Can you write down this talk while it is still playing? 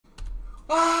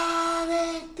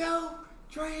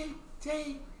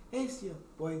It's your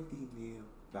boy Neal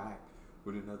back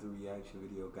with another reaction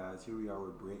video, guys. Here we are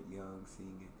with Brett Young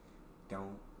singing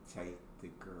Don't Take the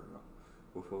Girl.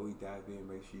 Before we dive in,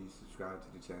 make sure you subscribe to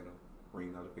the channel,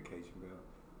 ring notification bell,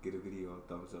 get a video a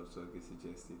thumbs up so it gets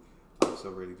suggested. I'm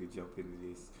so ready to jump into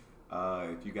this.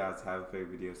 If you guys have a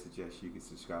favorite video suggestion, you can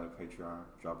subscribe to Patreon,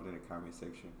 drop it in the comment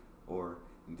section, or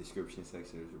in the description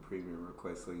section there's a premium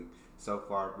request link. So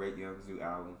far, Brett Young's new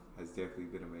album has definitely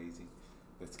been amazing.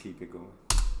 Let's keep it going.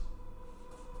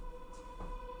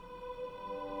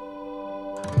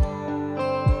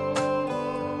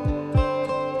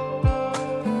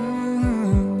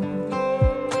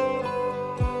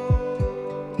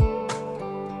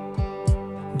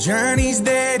 Johnny's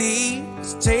daddy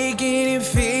was taking him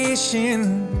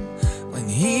fishing when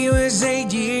he was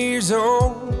 8 years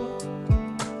old.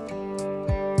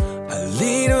 A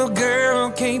little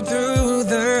girl came through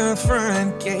the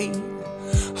front gate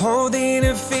holding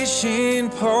a fishing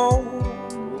pole.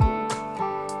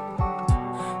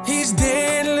 His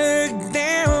dad looked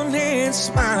down and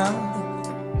smiled,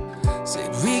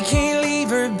 said, "We can't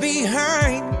leave her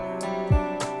behind.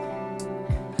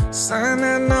 Son,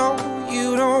 I know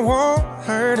you don't want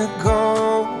her to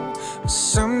go, but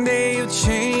someday you'll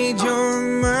change your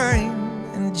mind."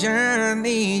 And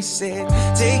Johnny said,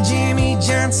 "Take Jimmy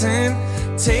Johnson,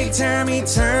 take Tommy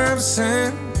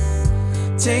Thompson,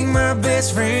 take my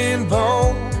best friend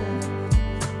Bo,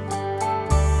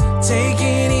 take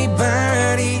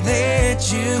anybody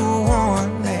that you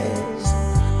want,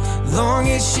 as long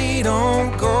as she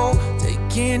don't go.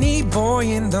 Take any boy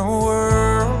in the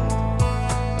world.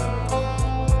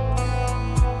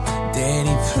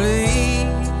 Daddy, please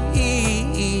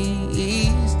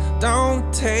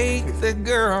don't take the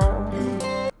girl."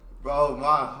 Bro,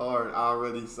 my heart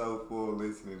already so full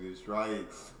listening to this, right?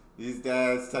 His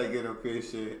dad's taking a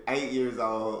picture, 8 years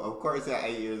old. Of course, at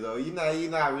 8 years old, you're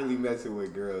not really messing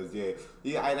with girls yet.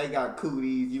 Yeah, they got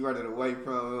cooties, you running away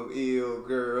from them, ill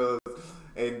girls.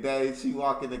 And she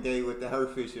walking the gate with her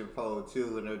fishing pole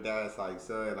too, and her dad's like,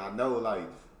 "Son, I know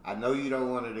you don't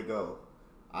want her to go.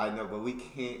 I know, but we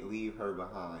can't leave her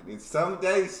behind. And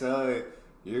someday, son,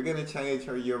 you're gonna change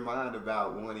your mind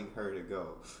about wanting her to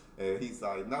go." And he's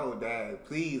like, "No, Dad,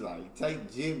 please, take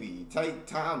Jimmy, take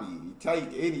Tommy,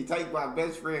 take my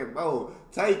best friend Bo,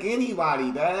 take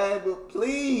anybody, Dad, but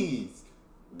please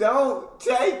don't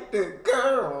take the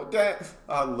girl, Dad."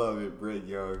 I love it, Brett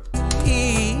Young.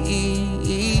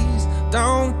 Please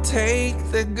don't take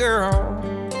the girl.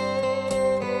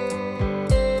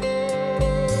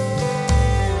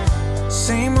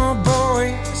 Same old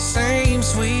boy, same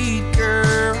sweet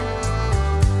girl,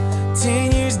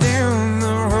 10 years down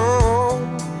the road.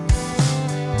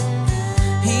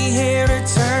 He held her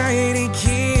tight and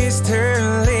kissed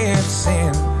her lips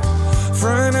in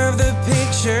front of the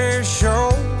picture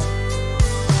show.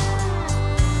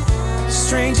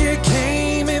 Stranger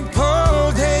came and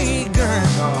pulled a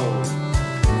gun,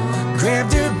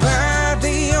 grabbed her by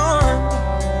the arm,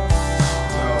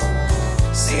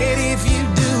 said, "If you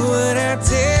what I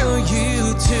tell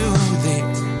you to, there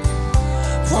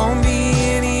won't be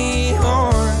any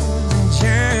harm."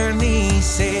 Johnny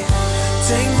said,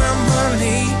 "Take my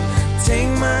money,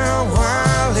 take my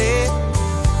wallet,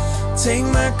 take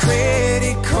my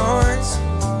credit cards.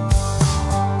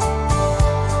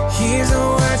 Here's a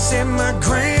watch that my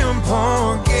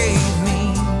grandpa gave me.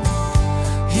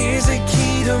 Here's a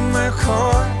key to my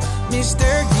car,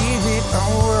 Mr. Give It a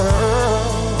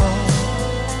Whirl.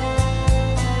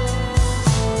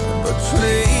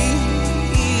 Please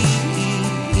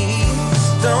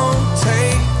don't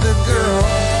take the girl."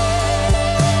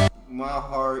 My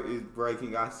heart is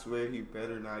breaking. I swear he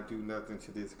better not do nothing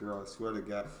to this girl. I swear to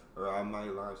God, or I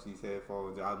might launch these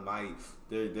headphones.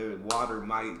 Their water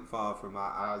might fall from my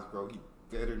eyes, bro. He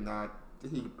better not do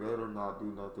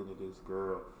nothing to this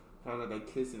girl. Kind of they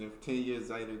kissing her 10 years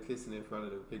later, kissing in front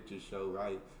of the picture show,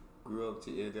 right? Grew up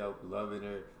to end up loving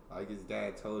her. Like his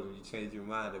dad told him, "You change your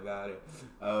mind about it."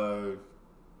 But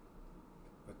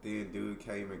then dude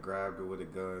came and grabbed her with a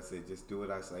gun, said, "Just do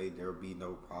what I say, there'll be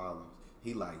no problems."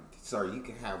 He like, "Sir, you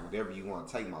can have whatever you want.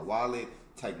 Take my wallet,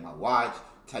 take my watch,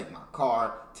 take my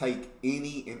car, take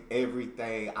any and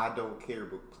everything. I don't care,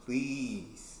 but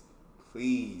please,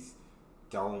 please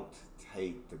don't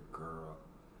take the girl.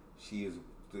 She is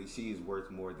worth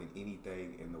more than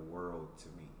anything in the world to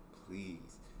me.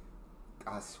 Please.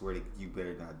 I swear to you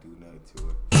better not do nothing to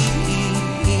her."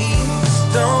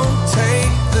 Don't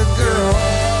take the girl.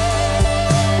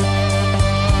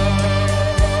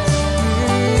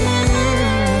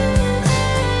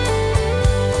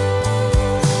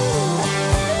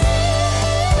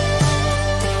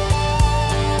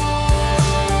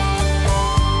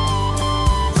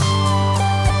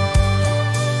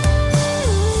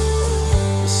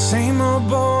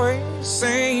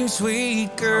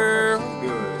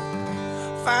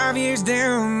 5 years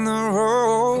down the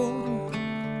road,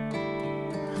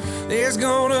 there's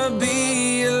gonna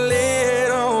be a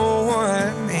little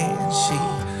one, and she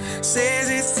says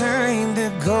it's time to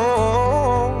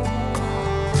go.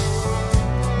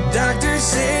 Doctor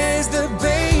says the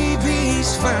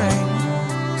baby's fine,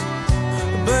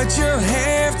 but you'll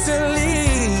have to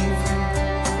leave.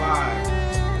 Why?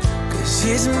 'Cause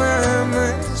his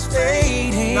mama's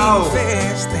fading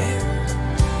fast,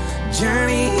 and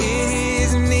Johnny hit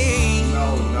his knee.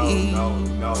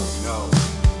 No.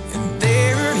 And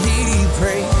there he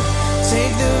prayed,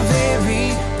 take the very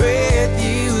breath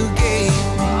you gave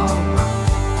me.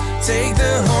 Take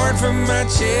the heart from my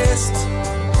chest.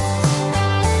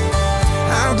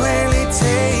 I'll gladly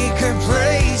take her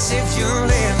place if you'll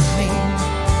let me.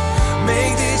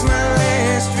 Make this my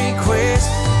last request.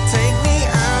 Take me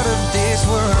out of this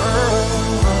world.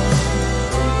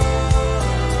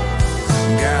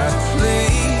 God,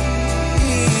 please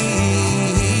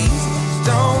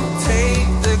don't take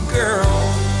the girl.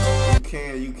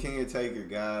 You can't take her,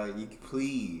 God.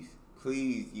 Please,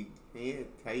 you can't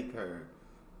take her.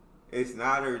 It's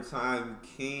not her time. You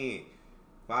can't.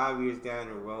 5 years down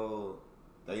the road,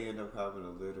 they end up having a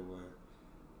little one.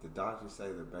 The doctors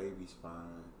say the baby's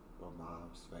fine, but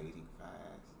mom's fading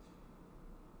fast.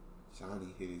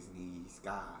 Johnny hit his knees.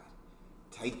 God,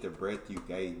 take the breath you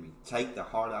gave me. Take the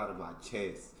heart out of my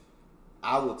chest.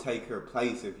 I will take her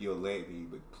place if you'll let me,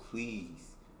 but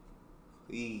please,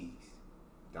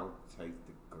 don't take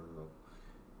the girl.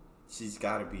 She's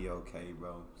gotta be okay,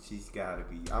 bro. She's gotta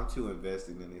be. I'm too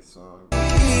invested in this song.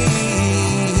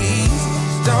 Please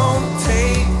don't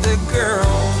take the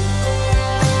girl.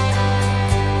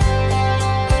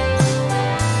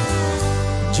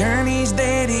 Johnny's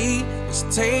daddy was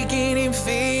taking him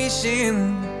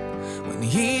fishing when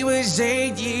he was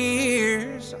 8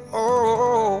 years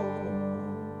old.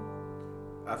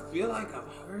 I feel like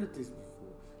I've heard this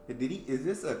before. Is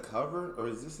this a cover or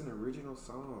is this an original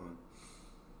song?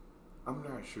 I'm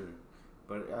not sure.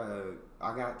 But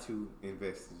I got too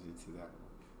invested into that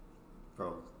one.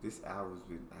 Bro, this album's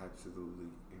been absolutely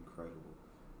incredible.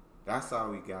 That's all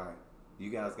we got.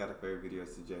 You guys got a favorite video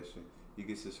suggestion? You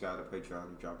can subscribe to Patreon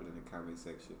and drop it in the comment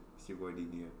section. It's your boy D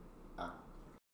Neal. Out.